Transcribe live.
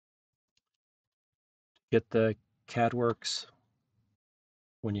get the CadWorks,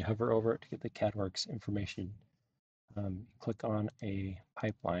 when you hover over it to get the CadWorks information, click on a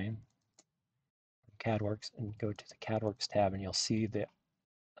pipeline, CadWorks, and go to the CadWorks tab, and you'll see the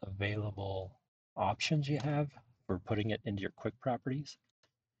available options you have for putting it into your quick properties.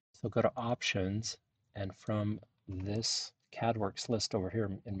 So go to options, and from this CadWorks list over here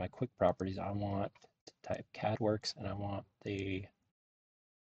in my quick properties, I want to type CadWorks, and I want the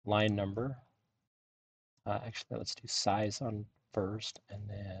line number. Actually, let's do size on first, and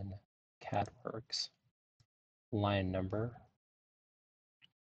then CadWorks line number,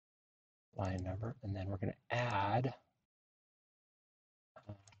 and then we're going to add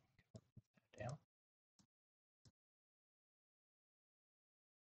down.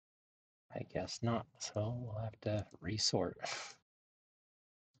 I guess not, so we'll have to resort.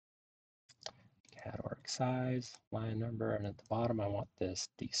 CadWorks size, line number, and at the bottom I want this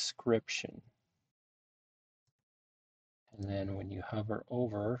description. And then when you hover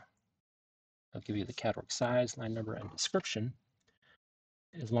over, it'll give you the CadWorks size, line number, and description,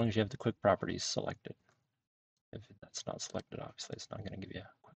 as long as you have the quick properties selected. If that's not selected, obviously it's not going to give you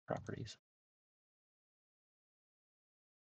quick properties.